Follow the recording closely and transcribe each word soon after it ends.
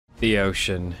The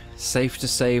ocean. Safe to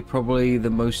say, probably the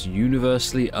most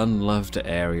universally unloved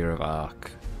area of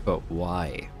ARK. But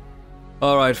why?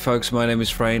 Alright folks, my name is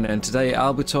Freyn, and today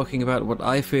I'll be talking about what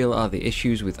I feel are the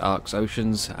issues with ARK's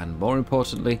oceans, and more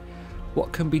importantly,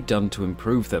 what can be done to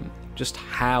improve them. Just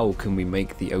how can we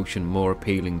make the ocean more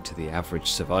appealing to the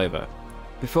average survivor?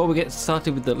 Before we get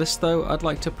started with the list though, I'd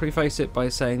like to preface it by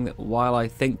saying that while I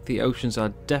think the oceans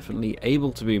are definitely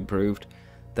able to be improved,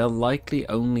 they'll likely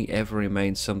only ever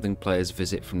remain something players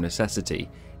visit from necessity,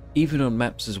 even on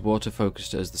maps as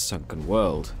water-focused as the Sunken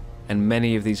World. And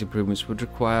many of these improvements would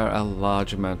require a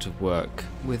large amount of work,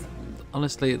 with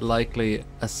honestly likely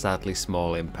a sadly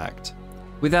small impact.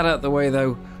 With that out of the way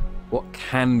though, what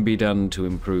can be done to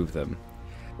improve them?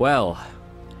 Well,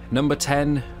 number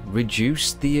 10,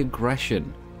 reduce the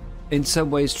aggression. In some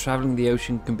ways, travelling the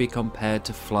ocean can be compared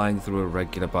to flying through a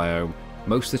regular biome.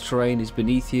 Most of the terrain is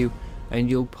beneath you, and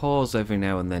you'll pause every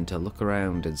now and then to look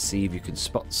around and see if you can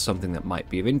spot something that might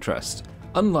be of interest.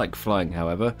 Unlike flying,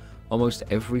 however, almost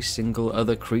every single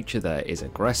other creature there is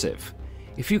aggressive.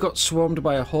 If you got swarmed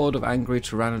by a horde of angry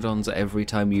pteranodons every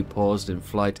time you paused in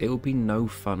flight, it would be no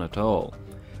fun at all.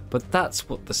 But that's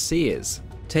what the sea is.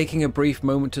 Taking a brief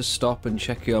moment to stop and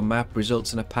check your map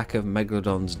results in a pack of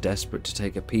megalodons desperate to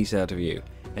take a piece out of you.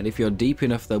 And if you're deep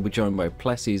enough, they'll be joined by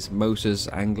plessies, motors,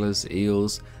 anglers,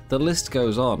 eels, the list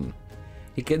goes on.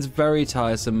 It gets very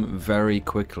tiresome very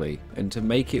quickly, and to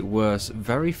make it worse,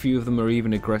 very few of them are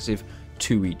even aggressive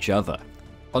to each other.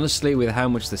 Honestly, with how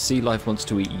much the sea life wants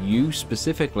to eat you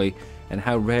specifically, and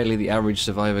how rarely the average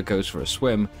survivor goes for a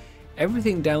swim,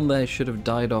 everything down there should have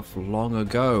died off long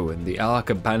ago, and the ARK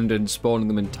abandoned spawning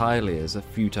them entirely as a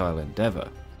futile endeavour.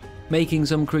 Making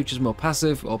some creatures more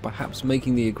passive, or perhaps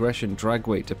making the aggression drag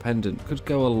weight dependent, could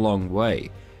go a long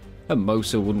way. A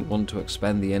Mosa wouldn't want to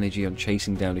expend the energy on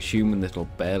chasing down a human that'll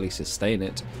barely sustain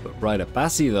it, but ride a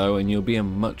Bassie though and you'll be a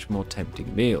much more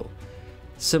tempting meal.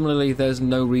 Similarly, there's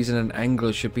no reason an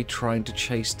angler should be trying to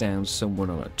chase down someone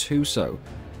on a Tuso.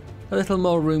 A little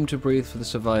more room to breathe for the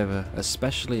survivor,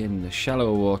 especially in the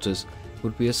shallower waters,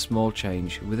 would be a small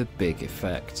change with a big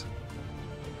effect.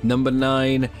 Number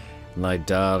 9,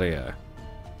 Cnidaria.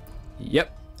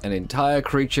 Yep, an entire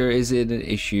creature is an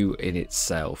issue in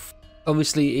itself.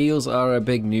 Obviously, eels are a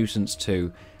big nuisance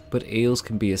too, but eels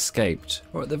can be escaped,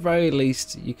 or at the very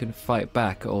least, you can fight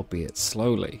back, albeit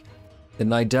slowly. The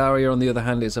Cnidaria, on the other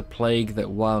hand, is a plague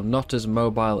that, while not as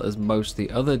mobile as most of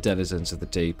the other denizens of the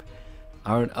deep,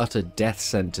 are an utter death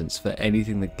sentence for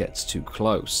anything that gets too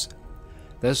close.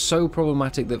 They're so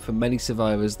problematic that for many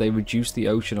survivors, they reduce the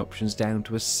ocean options down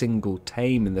to a single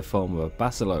tame in the form of a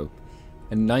Basilow.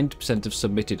 And 90% of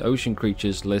submitted ocean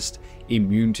creatures list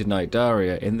immune to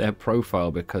Cnidaria in their profile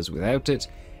because without it,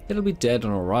 it'll be dead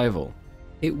on arrival.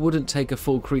 It wouldn't take a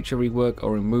full creature rework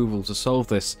or removal to solve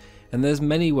this, and there's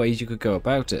many ways you could go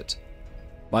about it.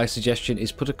 My suggestion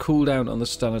is put a cooldown on the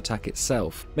stun attack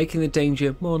itself, making the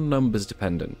danger more numbers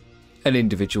dependent. An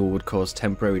individual would cause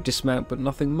temporary dismount but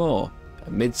nothing more. A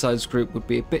mid-sized group would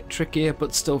be a bit trickier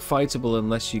but still fightable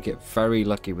unless you get very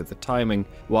lucky with the timing,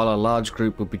 while a large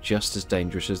group would be just as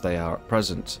dangerous as they are at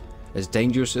present. As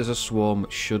dangerous as a swarm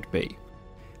should be.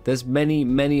 There's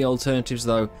many alternatives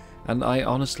though, and I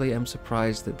honestly am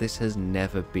surprised that this has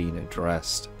never been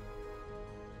addressed.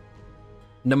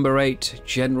 Number 8,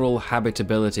 General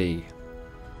Habitability.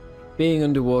 Being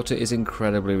underwater is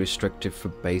incredibly restrictive for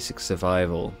basic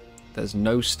survival. There's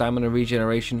no stamina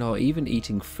regeneration or even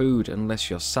eating food unless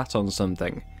you're sat on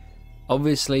something.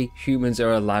 Obviously, humans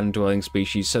are a land-dwelling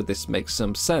species, so this makes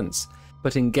some sense,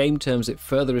 but in game terms it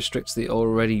further restricts the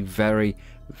already very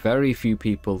few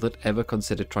people that ever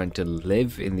consider trying to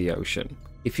live in the ocean.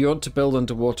 If you want to build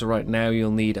underwater right now,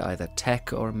 you'll need either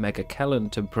tech or a mega kellan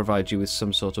to provide you with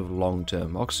some sort of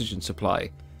long-term oxygen supply.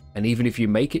 And even if you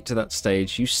make it to that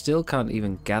stage, you still can't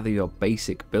even gather your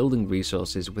basic building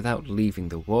resources without leaving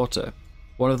the water.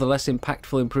 One of the less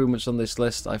impactful improvements on this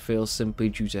list I feel simply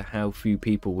due to how few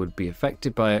people would be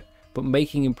affected by it, but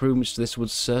making improvements to this would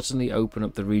certainly open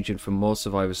up the region for more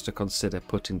survivors to consider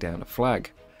putting down a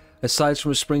flag. Aside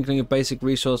from a sprinkling of basic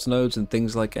resource nodes and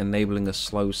things like enabling a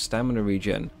slow stamina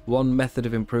regen, one method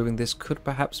of improving this could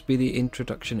perhaps be the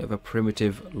introduction of a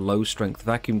primitive, low-strength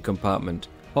vacuum compartment,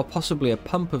 or possibly a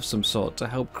pump of some sort to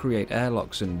help create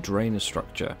airlocks and drain a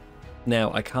structure.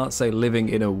 Now, I can't say living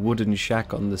in a wooden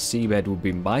shack on the seabed would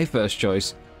be my first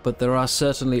choice, but there are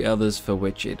certainly others for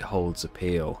which it holds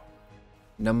appeal.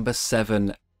 Number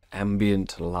 7,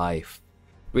 Ambient Life.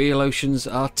 Real oceans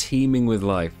are teeming with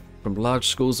life, from large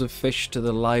schools of fish to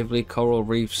the lively coral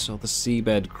reefs or the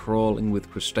seabed crawling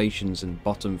with crustaceans and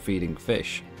bottom-feeding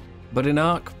fish. But in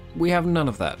ARK, we have none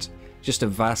of that. just a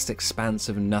vast expanse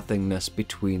of nothingness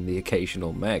between the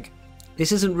occasional meg.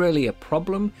 This isn't really a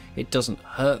problem, it doesn't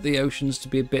hurt the oceans to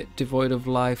be a bit devoid of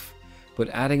life, but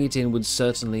adding it in would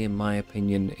certainly, in my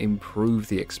opinion, improve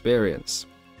the experience.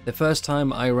 The first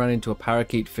time I ran into a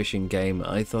parakeet fishing game,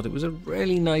 I thought it was a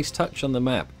really nice touch on the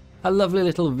map. A lovely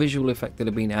little visual effect that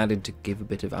had been added to give a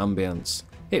bit of ambience.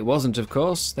 It wasn't, of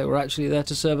course, they were actually there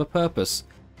to serve a purpose.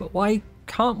 But why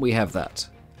can't we have that?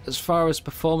 As far as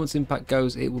performance impact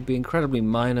goes, it would be incredibly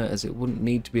minor, as it wouldn't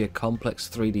need to be a complex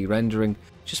 3D rendering,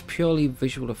 just purely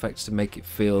visual effects to make it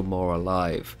feel more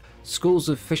alive. Schools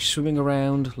of fish swimming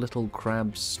around, little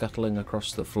crabs scuttling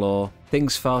across the floor,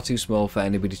 things far too small for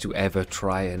anybody to ever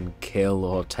try and kill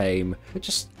or tame, but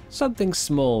just something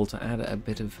small to add a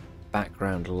bit of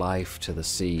background life to the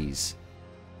seas.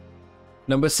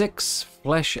 Number 6,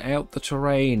 flesh out the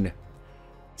terrain.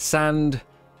 Sand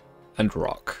and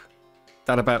rock.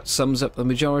 That about sums up the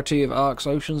majority of ARK's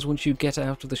oceans. Once you get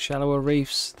out of the shallower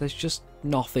reefs, there's just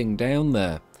nothing down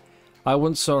there. I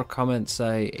once saw a comment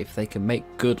say, if they can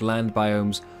make good land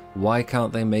biomes, why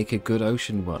can't they make a good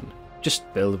ocean one?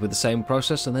 Just build with the same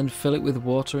process and then fill it with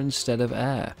water instead of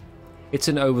air. It's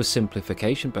an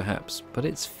oversimplification perhaps, but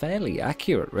it's fairly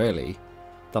accurate really.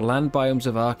 The land biomes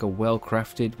of ARK are well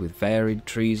crafted with varied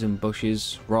trees and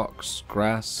bushes, rocks,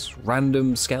 grass,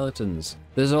 random skeletons.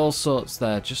 There's all sorts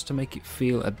there just to make it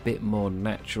feel a bit more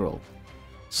natural.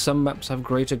 Some maps have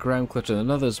greater ground clutter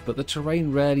than others, but the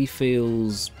terrain rarely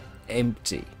feels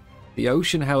empty. The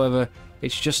ocean, however,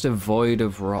 it's just a void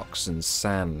of rocks and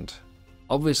sand.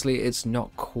 Obviously it's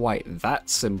not quite that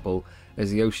simple,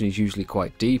 as the ocean is usually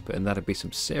quite deep and that'd be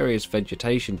some serious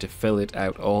vegetation to fill it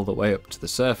out all the way up to the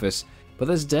surface, but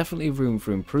there's definitely room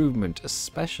for improvement,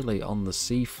 especially on the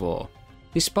seafloor.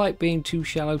 Despite being too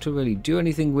shallow to really do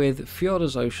anything with,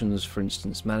 Fjorda's oceans for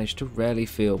instance manage to rarely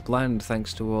feel bland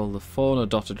thanks to all the fauna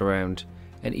dotted around,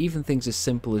 and even things as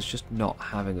simple as just not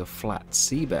having a flat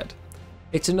seabed.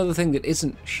 It's another thing that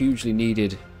isn't hugely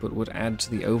needed, but would add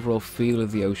to the overall feel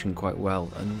of the ocean quite well,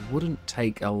 and wouldn't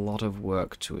take a lot of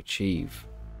work to achieve.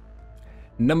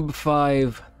 Number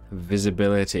 5,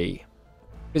 visibility.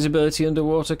 Visibility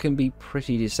underwater can be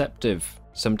pretty deceptive.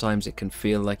 Sometimes it can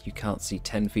feel like you can't see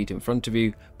 10 feet in front of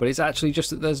you, but it's actually just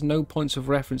that there's no points of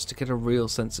reference to get a real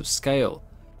sense of scale.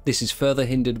 This is further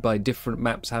hindered by different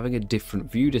maps having a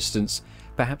different view distance,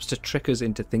 perhaps to trick us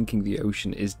into thinking the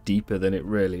ocean is deeper than it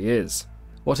really is.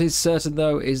 What is certain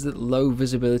though is that low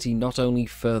visibility not only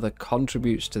further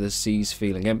contributes to the seas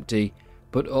feeling empty,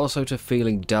 but also to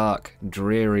feeling dark,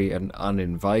 dreary and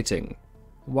uninviting.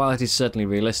 While it is certainly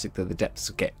realistic that the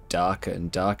depths get darker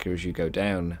and darker as you go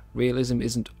down, realism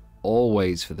isn't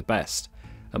always for the best,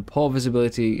 and poor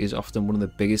visibility is often one of the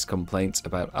biggest complaints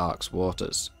about ARK's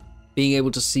waters. Being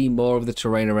able to see more of the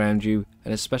terrain around you,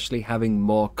 and especially having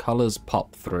more colours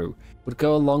pop through, would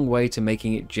go a long way to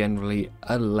making it generally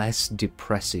a less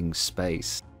depressing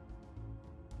space.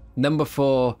 Number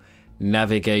 4,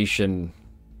 navigation.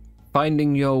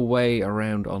 Finding your way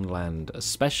around on land,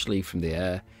 especially from the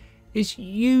air, is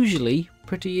usually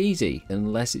pretty easy,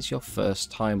 unless it's your first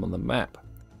time on the map.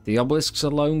 The obelisks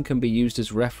alone can be used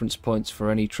as reference points for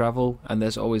any travel, and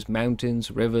there's always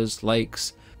mountains, rivers,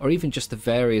 lakes, or even just the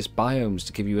various biomes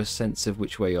to give you a sense of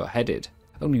which way you're headed,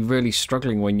 only really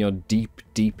struggling when you're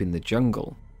deep in the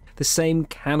jungle. The same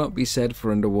cannot be said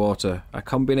for underwater. A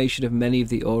combination of many of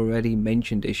the already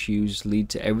mentioned issues lead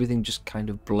to everything just kind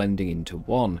of blending into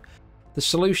one. The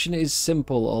solution is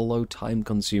simple, although time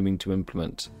consuming to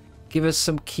implement. Give us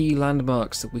some key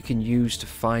landmarks that we can use to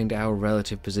find our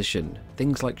relative position.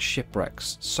 Things like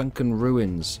shipwrecks, sunken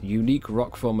ruins, unique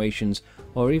rock formations,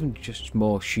 or even just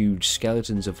more huge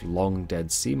skeletons of long dead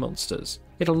sea monsters.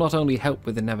 It'll not only help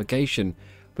with the navigation,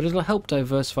 but it'll help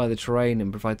diversify the terrain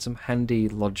and provide some handy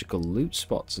logical loot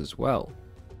spots as well.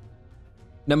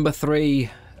 Number 3,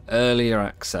 earlier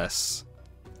access.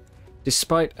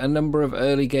 Despite a number of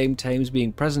early game tames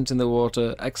being present in the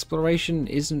water, exploration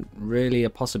isn't really a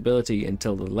possibility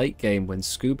until the late game when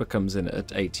scuba comes in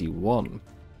at 81.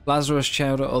 Lazarus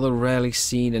chowder or the rarely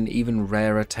seen and even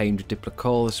rarer tamed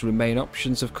Diplocaulus remain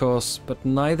options of course, but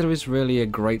neither is really a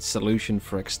great solution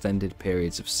for extended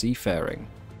periods of seafaring.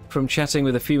 From chatting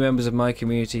with a few members of my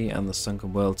community and the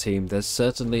Sunken World team, there's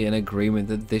certainly an agreement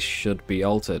that this should be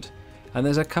altered, and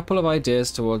there's a couple of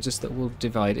ideas towards this that will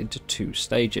divide into 2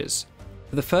 stages.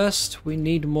 For the first, we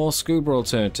need more scuba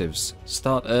alternatives.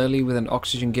 Start early with an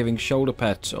oxygen-giving shoulder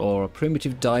pet or a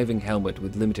primitive diving helmet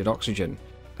with limited oxygen.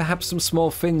 Perhaps some small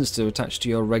fins to attach to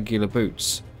your regular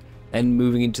boots. Then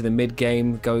moving into the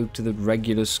mid-game, go to the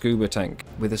regular scuba tank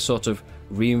with a sort of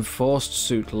reinforced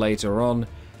suit later on,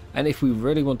 And if we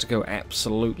really want to go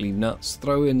absolutely nuts,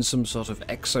 throw in some sort of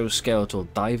exoskeletal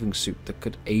diving suit that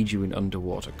could aid you in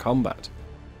underwater combat.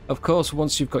 Of course,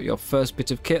 once you've got your first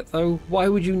bit of kit though, why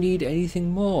would you need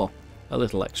anything more? A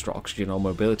little extra oxygen or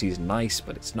mobility is nice,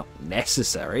 but it's not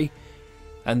necessary.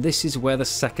 And this is where the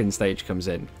second stage comes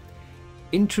in.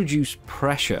 Introduce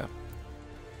pressure.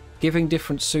 Giving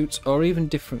different suits or even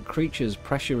different creatures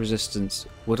pressure resistance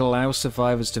would allow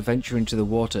survivors to venture into the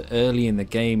water early in the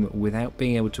game without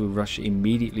being able to rush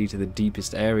immediately to the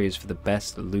deepest areas for the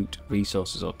best loot,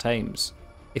 resources or tames.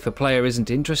 If a player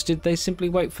isn't interested, they simply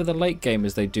wait for the late game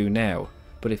as they do now,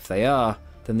 but if they are,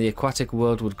 then the aquatic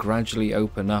world would gradually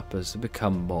open up as they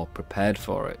become more prepared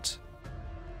for it.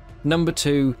 Number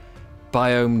 2,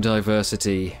 Biome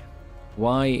Diversity.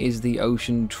 Why is the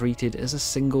ocean treated as a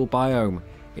single biome?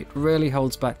 It really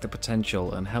holds back the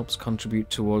potential and helps contribute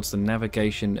towards the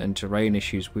navigation and terrain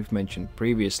issues we've mentioned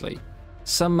previously.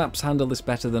 Some maps handle this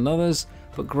better than others,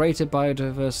 but greater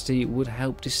biodiversity would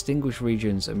help distinguish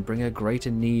regions and bring a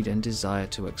greater need and desire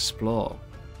to explore.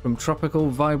 From tropical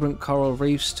vibrant coral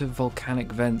reefs to volcanic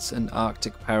vents and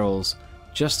Arctic perils,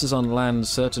 just as on land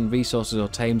certain resources or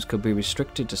tames could be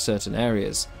restricted to certain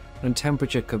areas, and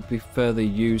temperature could be further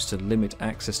used to limit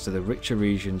access to the richer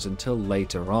regions until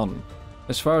later on.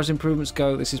 As far as improvements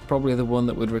go, this is probably the one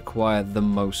that would require the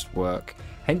most work,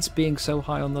 hence being so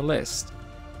high on the list.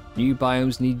 New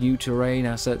biomes need new terrain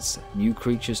assets, new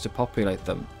creatures to populate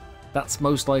them. That's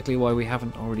most likely why we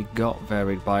haven't already got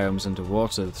varied biomes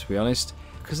underwater, to be honest,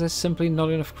 because there's simply not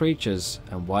enough creatures.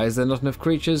 And why is there not enough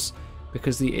creatures?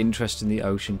 Because the interest in the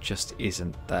ocean just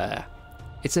isn't there.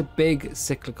 It's a big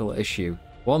cyclical issue,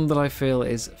 one that I feel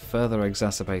is further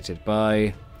exacerbated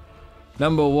by...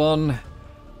 Number 1.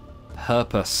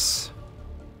 Purpose.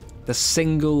 The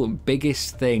single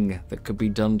biggest thing that could be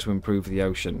done to improve the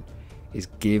ocean is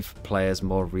give players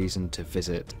more reason to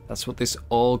visit. That's what this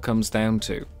all comes down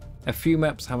to. A few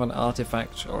maps have an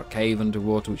artifact or a cave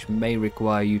underwater which may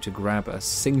require you to grab a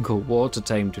single water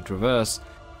tame to traverse,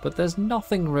 but there's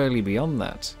nothing really beyond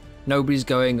that. Nobody's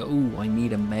going, ooh, I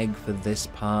need a Meg for this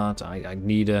part, I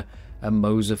need a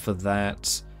Moser for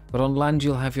that. But on land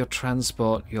you'll have your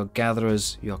transport, your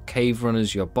gatherers, your cave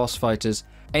runners, your boss fighters,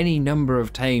 any number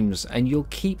of tames, and you'll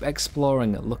keep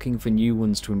exploring, looking for new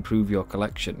ones to improve your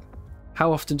collection.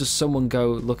 How often does someone go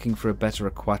looking for a better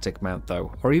aquatic mount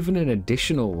though, or even an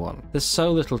additional one? There's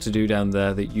so little to do down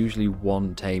there that usually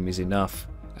one tame is enough,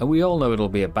 and we all know it'll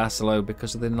be a Basilow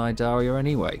because of the Cnidaria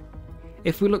anyway.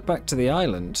 If we look back to the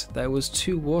island, there was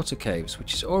 2 water caves,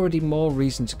 which is already more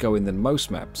reason to go in than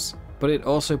most maps. But it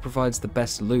also provides the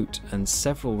best loot and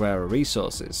several rarer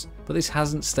resources. But this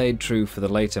hasn't stayed true for the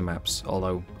later maps,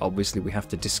 although obviously we have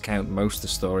to discount most of the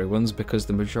story ones because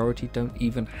the majority don't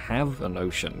even have an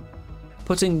ocean.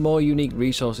 Putting more unique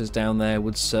resources down there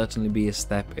would certainly be a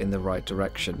step in the right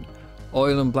direction.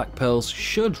 Oil and black pearls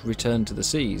should return to the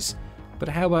seas, but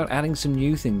how about adding some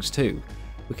new things too?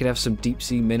 We could have some deep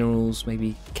sea minerals,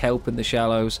 maybe kelp in the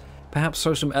shallows, perhaps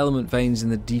throw some element veins in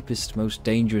the deepest, most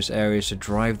dangerous areas to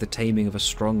drive the taming of a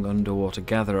strong underwater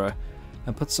gatherer,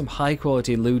 and put some high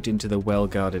quality loot into the well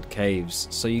guarded caves,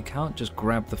 so you can't just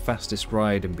grab the fastest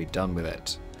ride and be done with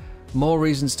it. More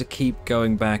reasons to keep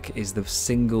going back is the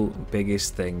single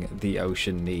biggest thing the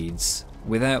ocean needs.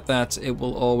 Without that, it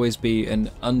will always be an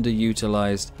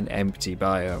underutilized and empty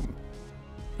biome.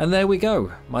 And there we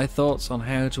go, my thoughts on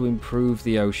how to improve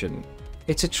the ocean.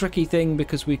 It's a tricky thing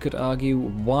because we could argue,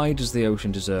 why does the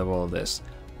ocean deserve all of this?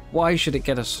 Why should it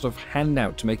get a sort of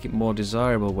handout to make it more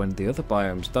desirable when the other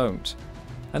biomes don't?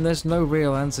 And there's no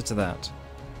real answer to that.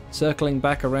 Circling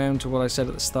back around to what I said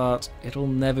at the start, it'll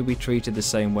never be treated the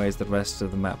same way as the rest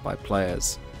of the map by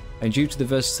players. And due to the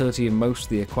versatility of most of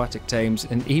the aquatic tames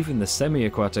and even the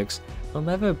semi-aquatics, there'll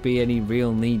never be any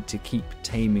real need to keep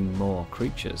taming more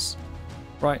creatures.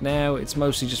 Right now, it's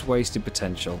mostly just wasted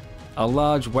potential. A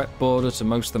large wet border to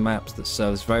most of the maps that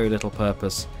serves very little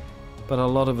purpose, but a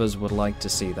lot of us would like to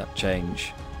see that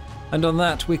change. And on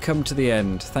that, we come to the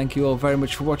end. Thank you all very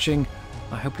much for watching.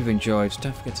 I hope you've enjoyed.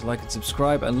 Don't forget to like and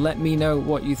subscribe, and let me know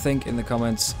what you think in the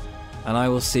comments, and I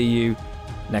will see you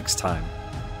next time.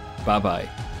 Bye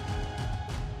bye.